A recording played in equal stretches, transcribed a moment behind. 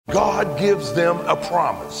God gives them a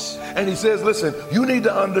promise. And he says, listen, you need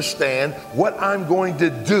to understand what I'm going to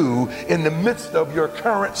do in the midst of your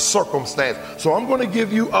current circumstance. So I'm going to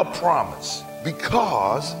give you a promise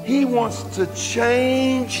because he wants to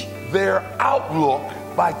change their outlook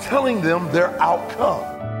by telling them their outcome.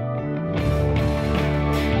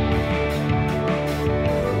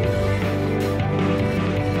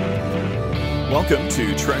 Welcome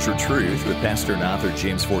to Treasure Truth with Pastor and author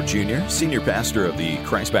James Ford Jr., Senior Pastor of the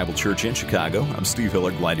Christ Bible Church in Chicago. I'm Steve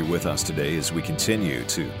Hiller, glad you're with us today as we continue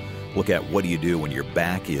to look at what do you do when your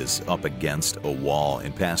back is up against a wall.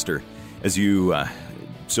 And Pastor, as you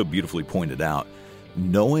so beautifully pointed out,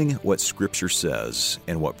 knowing what Scripture says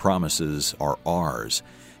and what promises are ours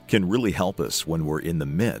can really help us when we're in the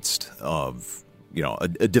midst of,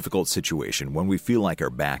 a difficult situation, when we feel like our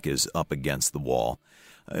back is up against the wall.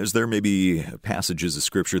 Is there maybe passages of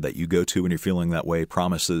Scripture that you go to when you're feeling that way,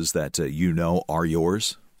 promises that are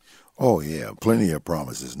yours? Oh, yeah, plenty of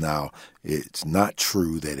promises. Now, it's not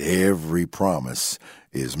true that every promise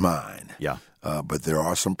is mine. Yeah. But there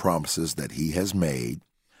are some promises that he has made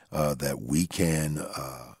that we can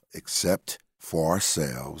accept for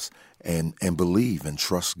ourselves and believe and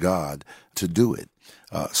trust God to do it.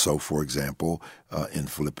 So, for example, in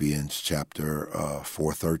Philippians chapter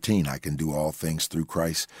 4:13, I can do all things through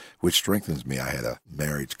Christ, which strengthens me. I had a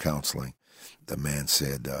marriage counseling. The man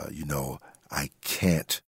said, I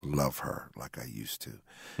can't love her like I used to.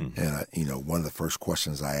 Mm-hmm. And, one of the first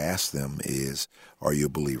questions I asked them is, are you a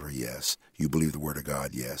believer? Yes. You believe the Word of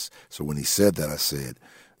God? Yes. So when he said that, I said,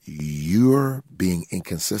 you're being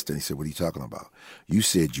inconsistent. He said, what are you talking about? You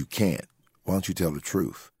said you can't. Why don't you tell the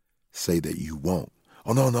truth? Say that you won't.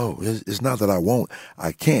 Oh, no, it's not that I won't.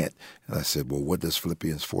 I can't. And I said, well, what does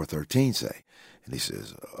Philippians 4:13 say? And he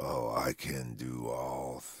says, I can do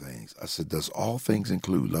all things. I said, does all things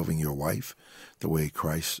include loving your wife the way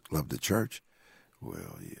Christ loved the church?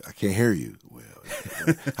 Well, I can't hear you.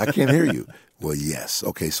 Well, I can't hear you. Well, yes.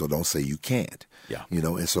 Okay, so don't say you can't. Yeah.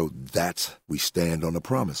 And so we stand on a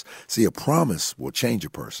promise. See, a promise will change a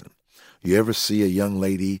person. You ever see a young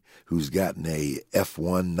lady who's gotten a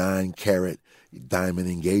F1 9-carat diamond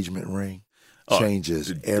engagement ring?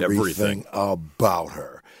 Changes everything about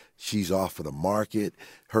her. She's off of the market.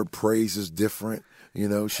 Her praise is different.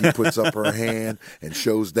 She puts up her hand and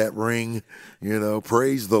shows that ring,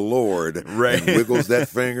 praise the Lord, right. And wiggles that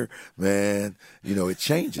finger. Man, it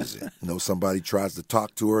changes it. Somebody tries to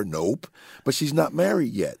talk to her. Nope. But she's not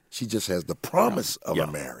married yet. She just has the promise of a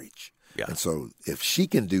marriage. Yeah. And so if she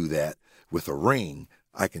can do that with a ring,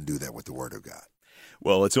 I can do that with the Word of God.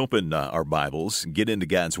 Well, let's open our Bibles, get into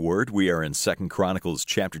God's Word. We are in 2 Chronicles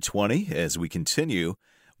chapter 20 as we continue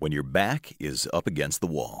when your back is up against the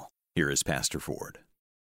wall. Here is Pastor Ford.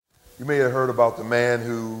 You may have heard about the man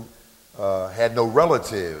who had no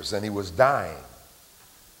relatives and he was dying.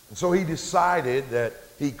 And so he decided that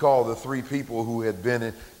he called the three people who had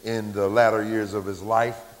been in the latter years of his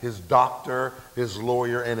life, his doctor, his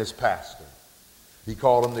lawyer, and his pastor. He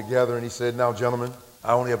called them together and he said, now, gentlemen,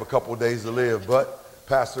 I only have a couple of days to live, but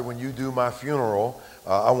Pastor, when you do my funeral,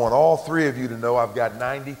 I want all three of you to know I've got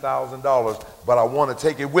 $90,000, but I want to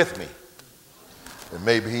take it with me. And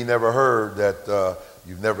maybe he never heard that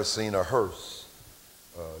you've never seen a hearse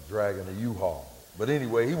dragging a U-Haul. But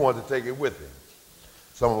anyway, he wanted to take it with him.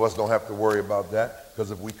 Some of us don't have to worry about that,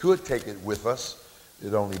 because if we could take it with us,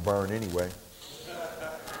 it'd only burn anyway.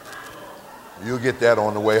 You'll get that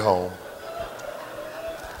on the way home.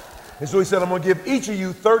 And so he said, I'm going to give each of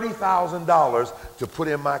you $30,000 to put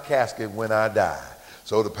in my casket when I die.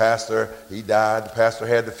 So the pastor, he died. The pastor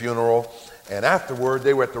had the funeral. And afterward,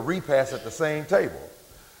 they were at the repast at the same table.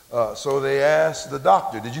 So they asked the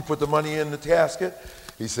doctor, did you put the money in the casket?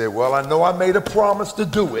 He said, well, I know I made a promise to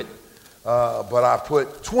do it, but I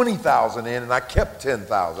put $20,000 in and I kept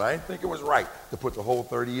 $10,000. I didn't think it was right to put the whole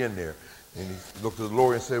 30 in there. And he looked at the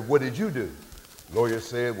lawyer and said, what did you do? Lawyer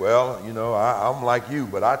said, well, I'm like you,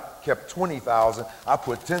 but I kept $20,000. I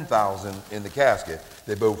put $10,000 in the casket.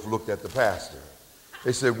 They both looked at the pastor.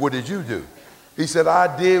 They said, what did you do? He said,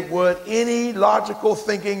 I did what any logical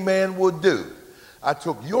thinking man would do. I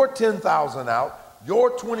took your $10,000 out,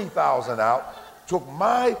 your $20,000 out, took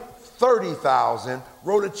my $30,000,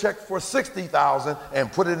 wrote a check for $60,000,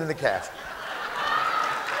 and put it in the casket.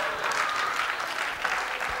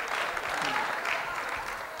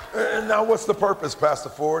 And now what's the purpose, Pastor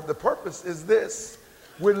Ford? The purpose is this.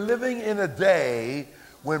 We're living in a day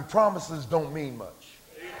when promises don't mean much.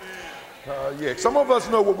 Some of us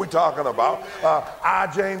know what we're talking about.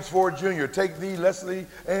 I, James Ford Jr., take thee, Leslie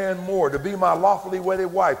Ann Moore, to be my lawfully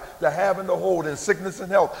wedded wife, to have and to hold in sickness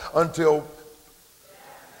and health until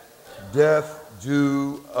death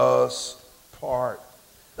do us part.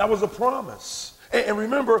 That was a promise. And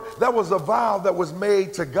remember, that was a vow that was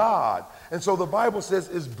made to God. And so the Bible says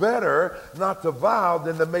it's better not to vow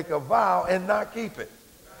than to make a vow and not keep it.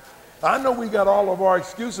 I know we got all of our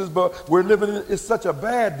excuses, but we're living in, it's such a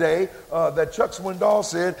bad day that Chuck Swindoll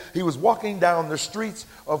said he was walking down the streets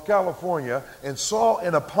of California and saw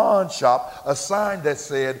in a pawn shop a sign that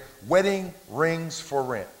said, "Wedding rings for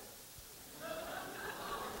rent."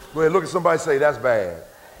 Go ahead, look at somebody, say, "That's bad."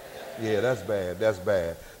 Yeah, that's bad. That's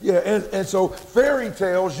bad. Yeah, and so fairy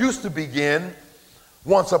tales used to begin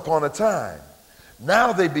once upon a time.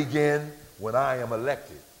 Now they begin when I am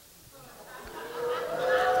elected.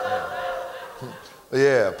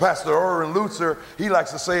 Yeah, Pastor Orrin Lutzer, he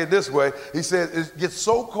likes to say it this way. He said it gets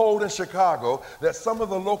so cold in Chicago that some of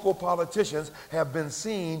the local politicians have been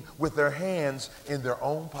seen with their hands in their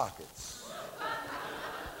own pockets.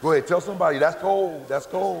 Go ahead, tell somebody, that's cold, that's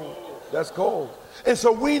cold, that's cold. And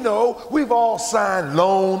so we know we've all signed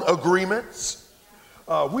loan agreements.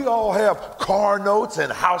 We all have car notes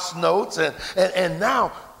and house notes. And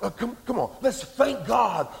now, come on, let's thank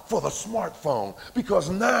God for the smartphone, because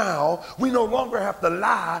now we no longer have to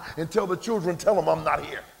lie and tell the children, tell them I'm not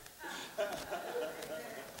here.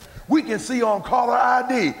 We can see on caller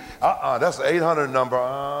ID, that's an 800 number.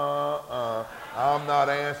 I'm not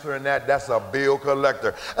answering that. That's a bill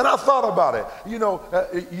collector. And I thought about it. You know,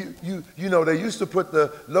 they used to put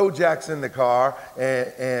the low jacks in the car,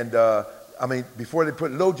 and before they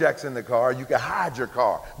put low jacks in the car, you could hide your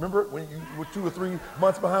car. Remember when you were 2 or 3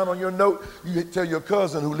 months behind on your note, you tell your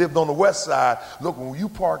cousin who lived on the west side, look, when you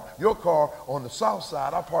park your car on the south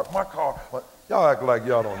side, I park my car on. Y'all act like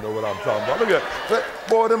y'all don't know what I'm talking about. Look at that.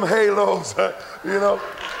 Boy, them halos, you know.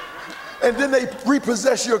 And then they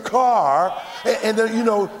repossess your car, and then, you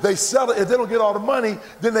know, they sell it. If they don't get all the money,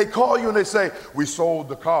 then they call you and they say, "We sold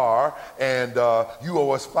the car, and you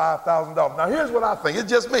owe us $5,000. Now, here's what I think. It's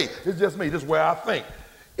just me. It's just me. This is where I think.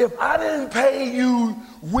 If I didn't pay you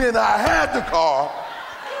when I had the car,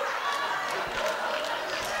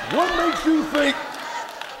 what makes you think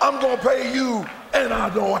I'm going to pay you and I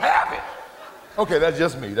don't have it? Okay, that's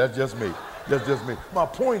just me. That's just me. That's just me. My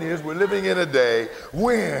point is, we're living in a day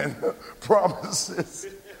when promises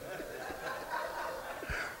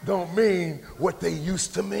don't mean what they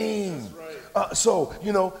used to mean. So,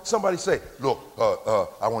 you know, somebody say, look,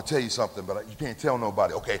 I want to tell you something, but you can't tell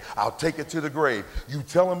nobody. Okay, I'll take it to the grave. You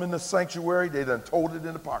tell them in the sanctuary, they done told it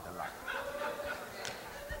in the parking lot.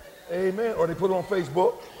 Amen. Or they put it on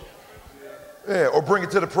Facebook. Yeah, or bring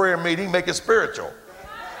it to the prayer meeting, make it spiritual.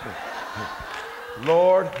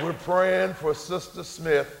 Lord, we're praying for Sister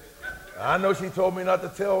Smith. I know she told me not to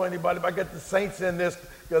tell anybody, but I get the saints in this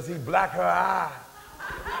because he blacked her eye.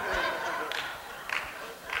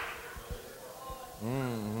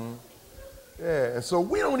 Mm-hmm. Yeah, and so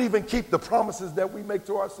we don't even keep the promises that we make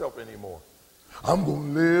to ourselves anymore. I'm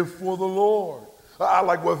going to live for the Lord. I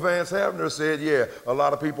like what Vance Havner said. Yeah, a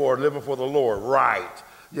lot of people are living for the Lord. Right.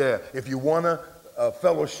 Yeah, if you want a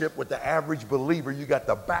fellowship with the average believer, you got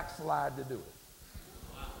to backslide to do it.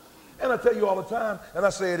 And I tell you all the time, and I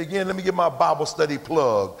say it again, let me give my Bible study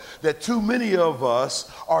plug, that too many of us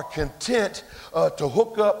are content to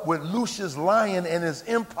hook up with Lucius Lyon and his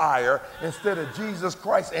empire instead of Jesus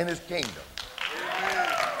Christ and his kingdom.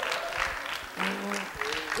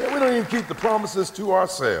 Mm-hmm. Yeah, we don't even keep the promises to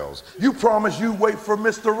ourselves. You promise you wait for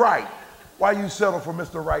Mr. Right. Why you settle for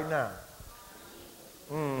Mr. Right now?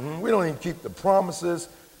 Mm-hmm. We don't even keep the promises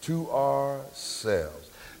to ourselves.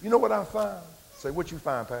 You know what I find? Say, what you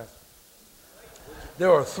find, Pastor?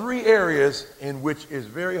 There are 3 areas in which it's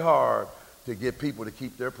very hard to get people to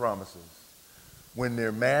keep their promises. When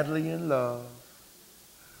they're madly in love,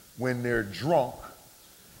 when they're drunk,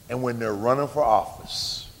 and when they're running for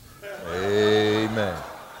office. Amen.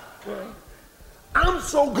 Okay. I'm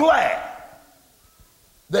so glad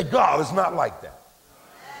that God is not like that.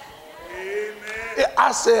 Amen.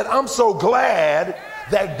 I said, I'm so glad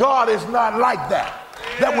that God is not like that.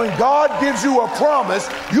 That when God gives you a promise,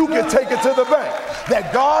 you can take it to the bank.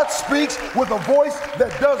 That God speaks with a voice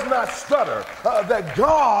that does not stutter. That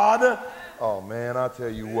God, oh man, I'll tell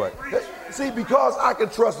you what. See, because I can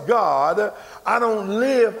trust God, I don't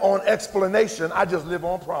live on explanation. I just live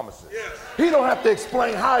on promises. He don't have to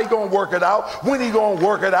explain how he going to work it out, when he going to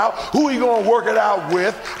work it out, who he going to work it out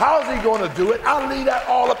with, how's he going to do it. I leave that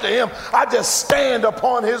all up to him. I just stand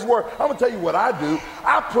upon his word. I'm going to tell you what I do.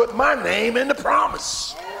 I put my name in the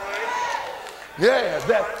promise. Yeah,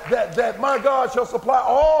 that my God shall supply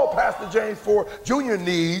all Pastor James Ford Jr.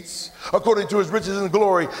 needs according to his riches and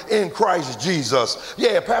glory in Christ Jesus.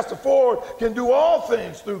 Yeah, Pastor Ford can do all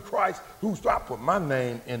things through Christ who I put my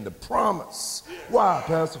name in the promise. Why,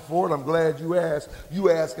 Pastor Ford? I'm glad you asked. You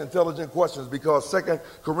ask intelligent questions because 2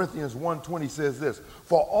 Corinthians 1:20 says this,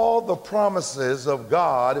 for all the promises of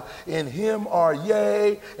God in him are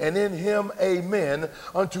yea, and in him amen,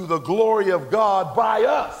 unto the glory of God by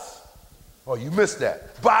us. Oh, you missed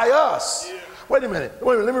that. By us. Yeah. Wait a minute.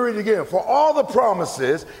 Let me read it again. For all the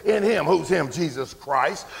promises in him, who's him? Jesus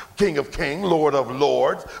Christ, King of kings, Lord of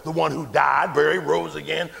lords, the one who died, buried, rose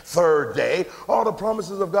again, third day. All the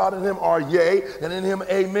promises of God in him are yea, and in him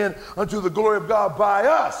amen, unto the glory of God by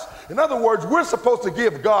us. In other words, we're supposed to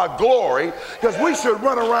give God glory because we should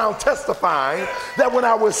run around testifying that when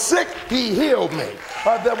I was sick, he healed me.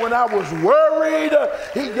 That when I was worried,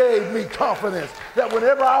 he gave me confidence. That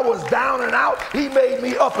whenever I was down and out, he made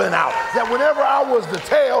me up and out. That whenever I was the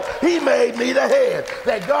tail, he made me the head.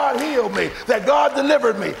 That God healed me. That God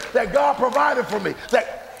delivered me. That God provided for me.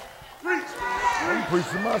 I'm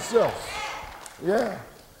preaching myself. Yeah.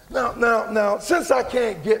 Now, since I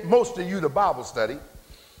can't get most of you to Bible study,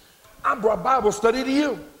 I brought Bible study to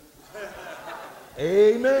you.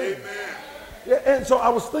 Amen. Amen. Yeah, and so I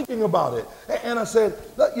was thinking about it, and I said,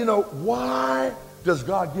 why does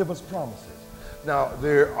God give us promises? Now,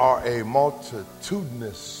 there are a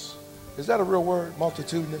multitudinous, is that a real word,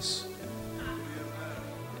 multitudinous?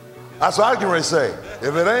 That's what I can really say.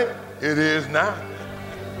 If it ain't, it is not.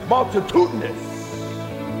 Multitudinous.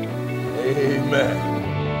 Amen.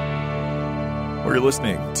 We're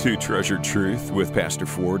listening to Treasured Truth with Pastor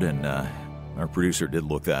Ford, and our producer did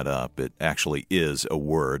look that up. It actually is a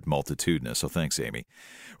word, multitudinous, so thanks, Amy.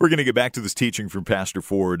 We're going to get back to this teaching from Pastor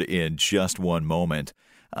Ford in just one moment.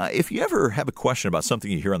 If you ever have a question about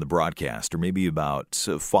something you hear on the broadcast, or maybe about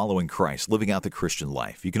following Christ, living out the Christian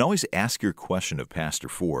life, you can always ask your question of Pastor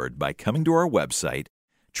Ford by coming to our website,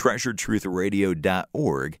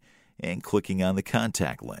 treasuredtruthradio.org, and clicking on the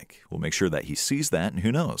contact link. We'll make sure that he sees that, and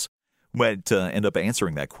who knows, might end up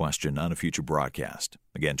answering that question on a future broadcast.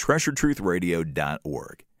 Again,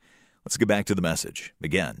 treasuredtruthradio.org. Let's get back to the message.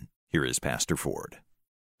 Again, here is Pastor Ford.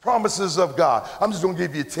 Promises of God. I'm just going to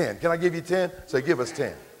give you 10. Can I give you 10? Say, give us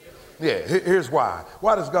 10. Yeah, here's why.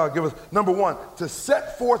 Why does God give us? Number one, to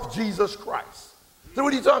set forth Jesus Christ. So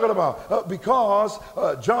what are you talking about? Because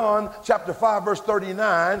John chapter 5 verse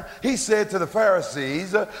 39, he said to the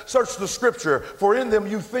Pharisees, search the scripture, for in them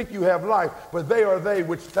you think you have life, but they are they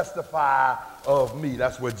which testify of me.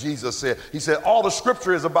 That's what Jesus said. He said all the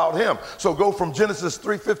scripture is about him. So go from Genesis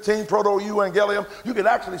 3:15, proto-evangelium. You can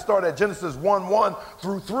actually start at Genesis 1:1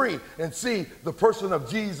 through 3 and see the person of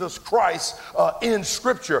Jesus Christ in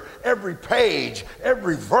scripture. Every page,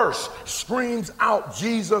 every verse screams out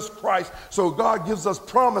Jesus Christ. So God gives us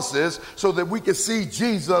promises so that we can see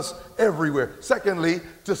Jesus everywhere. Secondly,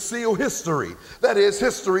 to seal history. That is,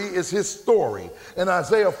 history is his story. In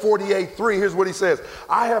Isaiah 48:3, here's what he says.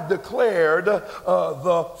 I have declared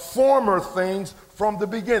the former things from the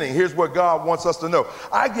beginning. Here's what God wants us to know.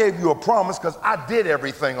 I gave you a promise because I did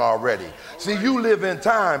everything already. See, you live in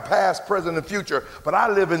time, past, present, and future, but I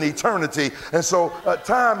live in eternity. And so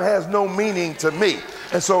time has no meaning to me.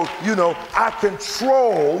 And so, I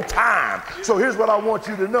control time. So here's what I want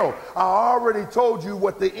you to know. I already told you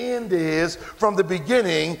what the end is from the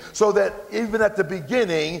beginning, so that even at the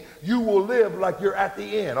beginning, you will live like you're at the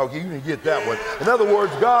end. Okay, you didn't get that one. In other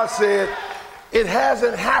words, God said, it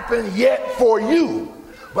hasn't happened yet for you,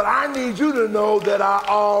 but I need you to know that I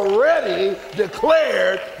already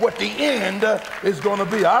declared what the end is going to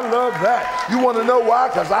be. I love that. You want to know why?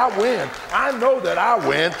 Because I win. I know that I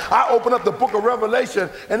win. I open up the book of Revelation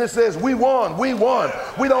and it says, we won, we won.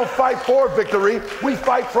 We don't fight for victory. We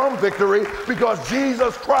fight from victory because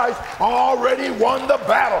Jesus Christ already won the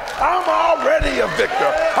battle. I'm already a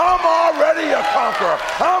victor. I'm already a conqueror.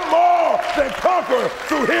 I'm more than conqueror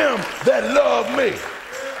through him that loved me.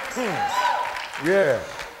 Yeah,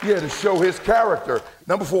 to show his character.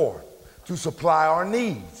 Number 4, to supply our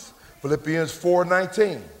needs. Philippians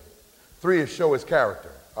 4:19. 3 is show his character.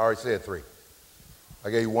 I already said 3. I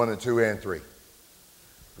gave you 1 and 2 and 3.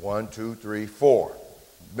 1, 2, 3, 4.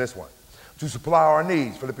 Missed one. To supply our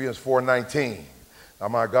needs. Philippians 4:19. Now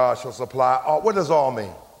my God shall supply all. What does all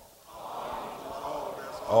mean?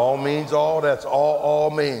 All means all, that's all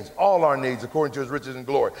means. All our needs according to his riches and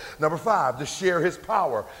glory. Number 5, to share his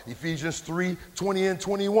power. Ephesians 3:20 and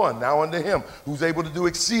 21. Now unto him who's able to do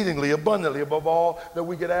exceedingly abundantly above all that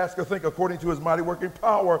we could ask or think according to his mighty working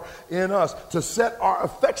power in us. To set our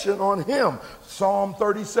affection on him. Psalm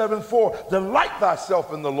 37:4. Delight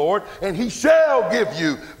thyself in the Lord and he shall give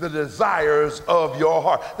you the desires of your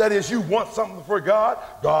heart. That is, you want something for God,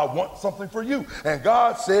 God wants something for you. And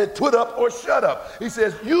God said, put up or shut up. He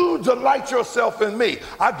says, you delight yourself in me.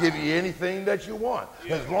 I'll give you anything that you want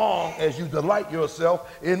as long as you delight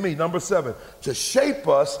yourself in me. Number 7, to shape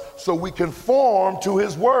us so we conform to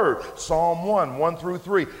his word. Psalm 1 through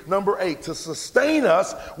 3. Number 8, to sustain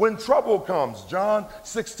us when trouble comes. John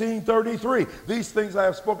 16:33. These things I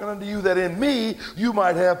have spoken unto you that in me you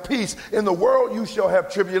might have peace. In the world you shall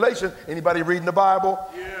have tribulation. Anybody reading the Bible?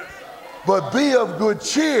 Yes. But be of good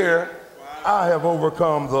cheer. I have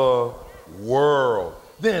overcome the world.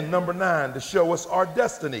 Then number 9, to show us our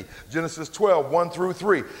destiny. Genesis 12:1 through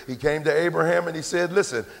 3. He came to Abraham and he said,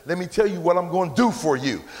 listen, let me tell you what I'm going to do for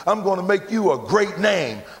you. I'm going to make you a great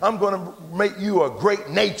name. I'm going to make you a great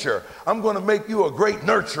nature. I'm going to make you a great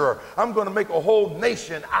nurturer. I'm going to make a whole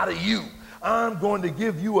nation out of you. I'm going to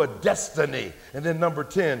give you a destiny. And then number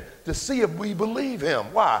 10, to see if we believe him.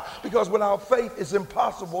 Why? Because without faith it's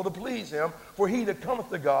impossible to please him. For he that cometh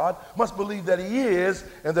to God must believe that he is,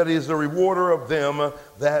 and that he is the rewarder of them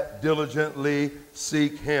that diligently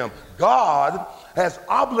seek him. God has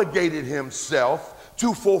obligated himself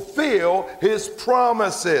to fulfill his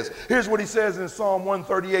promises. Here's what he says in Psalm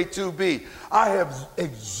 138:2b. I have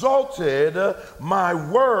exalted my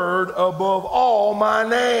word above all my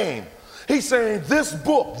name. He's saying this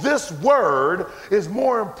book, this word is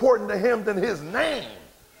more important to him than his name.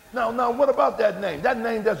 Now, what about that name? That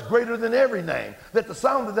name that's greater than every name. That the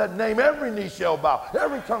sound of that name, every knee shall bow,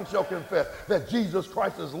 every tongue shall confess that Jesus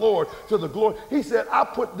Christ is Lord to the glory. He said, I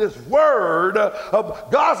put this word of,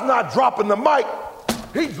 God's not dropping the mic,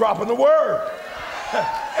 he's dropping the word.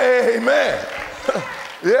 Amen.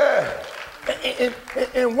 Yeah.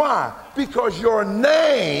 And why? Because your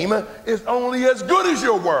name is only as good as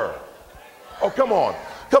your word. Oh, come on.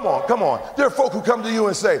 There are folk who come to you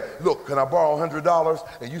and say, look, can I borrow $100?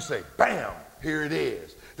 And you say, bam, here it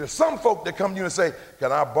is. There's some folk that come to you and say,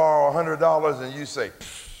 can I borrow $100? And you say,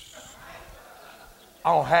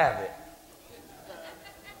 I don't have it.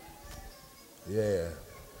 Yeah.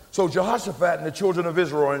 So Jehoshaphat and the children of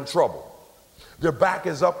Israel are in trouble. Their back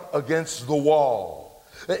is up against the wall.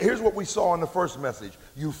 Here's what we saw in the first message.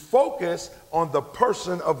 You focus on the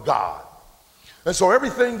person of God. And so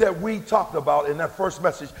everything that we talked about in that first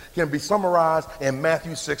message can be summarized in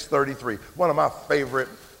Matthew 6:33, one of my favorite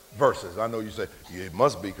verses. I know you say, yeah, it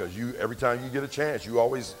must be, because you, every time you get a chance, you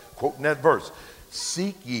always quoting that verse.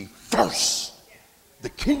 Seek ye first the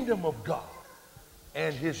kingdom of God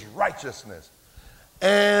and his righteousness,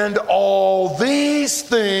 and all these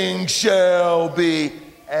things shall be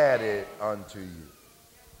added unto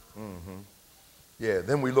you. Yeah,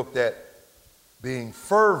 then we looked at being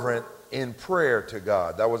fervent in prayer to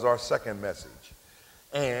God. That was our second message.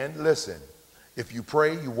 And listen, if you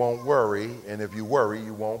pray, you won't worry. And if you worry,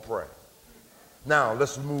 you won't pray. Now,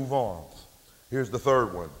 let's move on. Here's the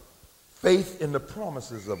third one. Faith in the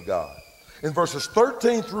promises of God. In verses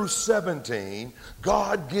 13 through 17,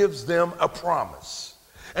 God gives them a promise.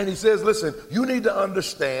 And he says, listen, you need to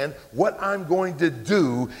understand what I'm going to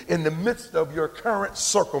do in the midst of your current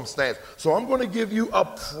circumstance. So I'm going to give you a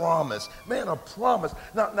promise. Man, a promise.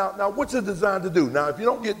 Now, what's it designed to do? Now, if you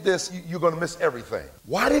don't get this, you're going to miss everything.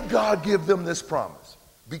 Why did God give them this promise?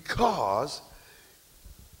 Because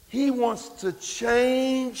he wants to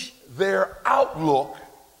change their outlook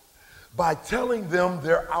by telling them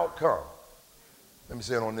their outcome. Let me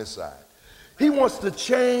say it on this side. He wants to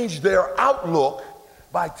change their outlook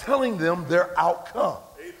by telling them their outcome.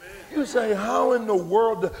 Amen. You say, how in the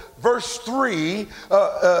world? Verse 3,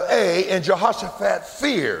 and Jehoshaphat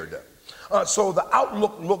feared. So the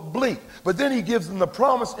outlook looked bleak. But then he gives them the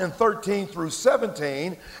promise in 13 through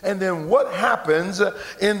 17. And then what happens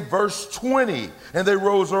in verse 20? And they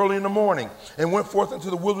rose early in the morning and went forth into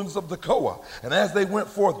the wilderness of Tekoa. And as they went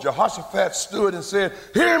forth, Jehoshaphat stood and said,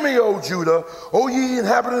 hear me, O Judah, O ye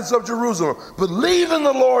inhabitants of Jerusalem. Believe in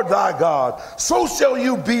the Lord thy God, so shall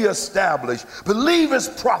you be established. Believe his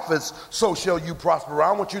prophets, so shall you prosper.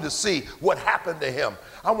 I want you to see what happened to him.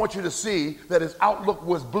 I want you to see that his outlook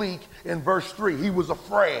was bleak in verse 3. He was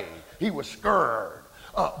afraid. He was scared.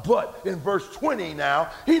 But in verse 20 now,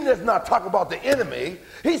 he does not talk about the enemy.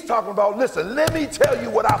 He's talking about, listen, let me tell you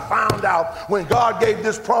what I found out when God gave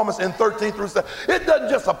this promise in 13 through 7. It doesn't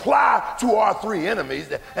just apply to our three enemies,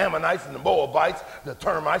 the Ammonites and the Moabites, the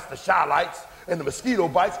termites, the Shilites, and the mosquito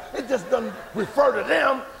bites. It just doesn't refer to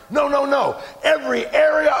them. No. Every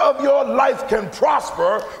area of your life can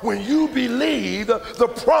prosper when you believe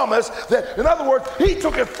the promise that, in other words, he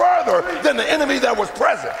took it further than the enemy that was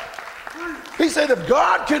present. He said, if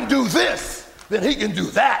God can do this, then he can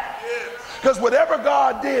do that. Because whatever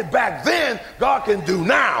God did back then, God can do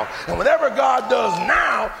now. And whatever God does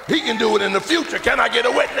now, he can do it in the future. Can I get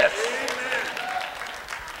a witness?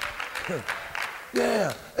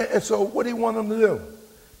 Yeah. And so what do you want them to do?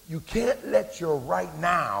 You can't let your right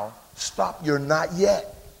now stop your not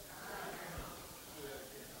yet.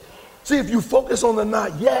 See, if you focus on the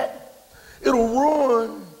not yet, it'll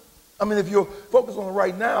ruin. If you focus on the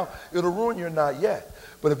right now, it'll ruin your not yet.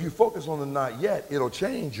 But if you focus on the not yet, it'll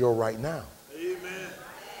change your right now. Amen.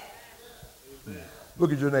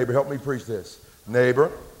 Look at your neighbor. Help me preach this.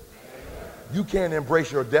 Neighbor, you can't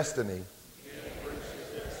embrace your destiny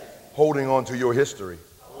holding on to your history.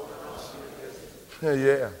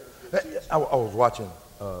 Yeah. I was watching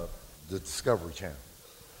the Discovery Channel.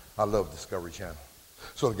 I love Discovery Channel.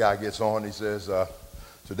 So the guy gets on, he says,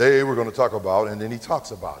 today we're going to talk about, and then he talks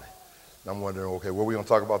about it. And I'm wondering, okay, what are we going to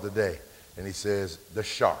talk about today? And he says, the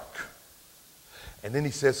shark. And then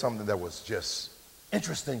he said something that was just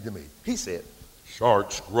interesting to me. He said,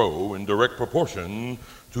 sharks grow in direct proportion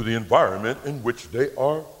to the environment in which they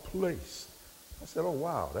are placed. I said, oh,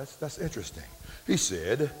 wow, that's interesting. He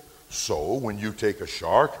said, so when you take a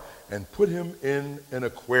shark and put him in an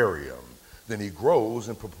aquarium, then he grows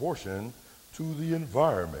in proportion to the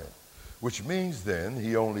environment, which means then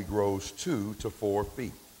he only grows 2 to 4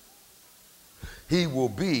 feet. He will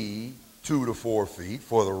be 2 to 4 feet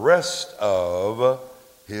for the rest of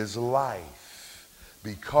his life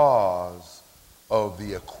because of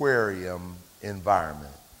the aquarium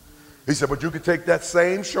environment. He said, but you could take that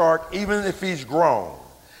same shark, even if he's grown,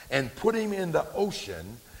 and put him in the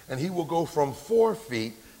ocean, and he will go from 4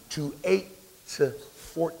 feet to 8 to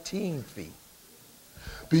 14 feet.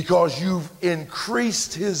 Because you've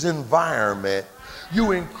increased his environment,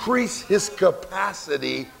 you increase his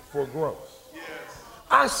capacity for growth. Yes.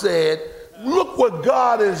 I said, look what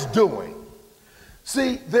God is doing.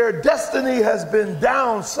 See, their destiny has been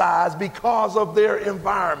downsized because of their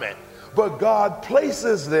environment. But God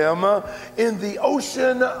places them in the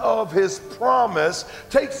ocean of his promise,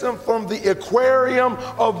 takes them from the aquarium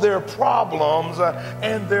of their problems,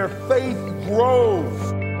 and their faith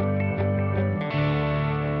grows.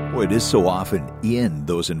 Well, it is so often in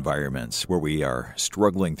those environments where we are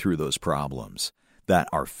struggling through those problems that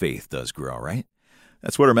our faith does grow, right?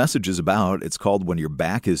 That's what our message is about. It's called When Your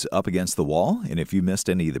Back is Up Against the Wall. And if you missed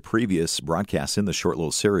any of the previous broadcasts in the short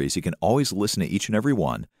little series, you can always listen to each and every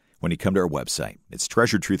one when you come to our website. It's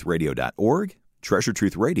treasuretruthradio.org,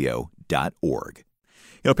 treasuretruthradio.org.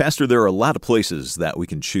 You know, Pastor, there are a lot of places that we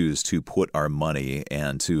can choose to put our money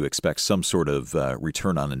and to expect some sort of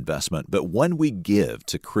return on investment. But when we give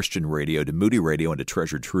to Christian Radio, to Moody Radio, and to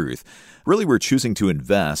Treasure Truth, really we're choosing to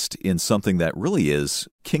invest in something that really is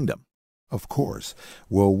kingdom. Of course.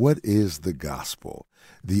 Well, what is the gospel?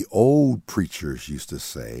 The old preachers used to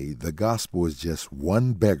say the gospel is just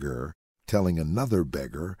one beggar telling another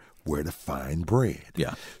beggar where to find bread.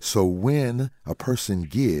 Yeah. So when a person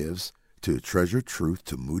gives to Treasure Truth,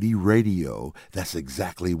 to Moody Radio, that's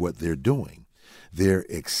exactly what they're doing. They're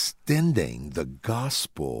extending the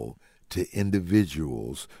gospel to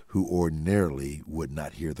individuals who ordinarily would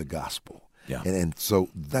not hear the gospel. Yeah. And so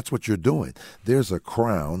that's what you're doing. There's a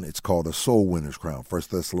crown. It's called a soul winner's crown, 1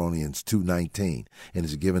 Thessalonians 2:19, and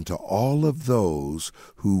it's given to all of those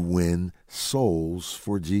who win souls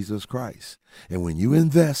for Jesus Christ. And when you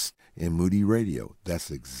invest in Moody Radio, that's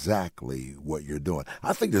exactly what you're doing.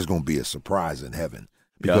 I think there's going to be a surprise in heaven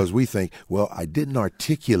because we think, well, I didn't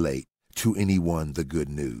articulate to anyone the good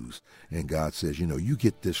news. And God says, you know, you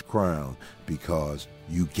get this crown because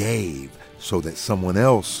you gave so that someone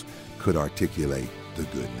else could articulate the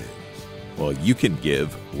good news. Well, you can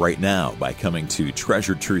give right now by coming to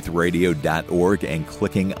treasuretruthradio.org and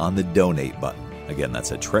clicking on the donate button. Again,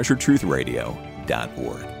 that's at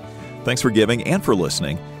treasuretruthradio.org. Thanks for giving and for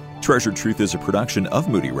listening. Treasure Truth is a production of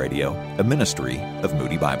Moody Radio, a ministry of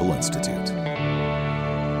Moody Bible Institute.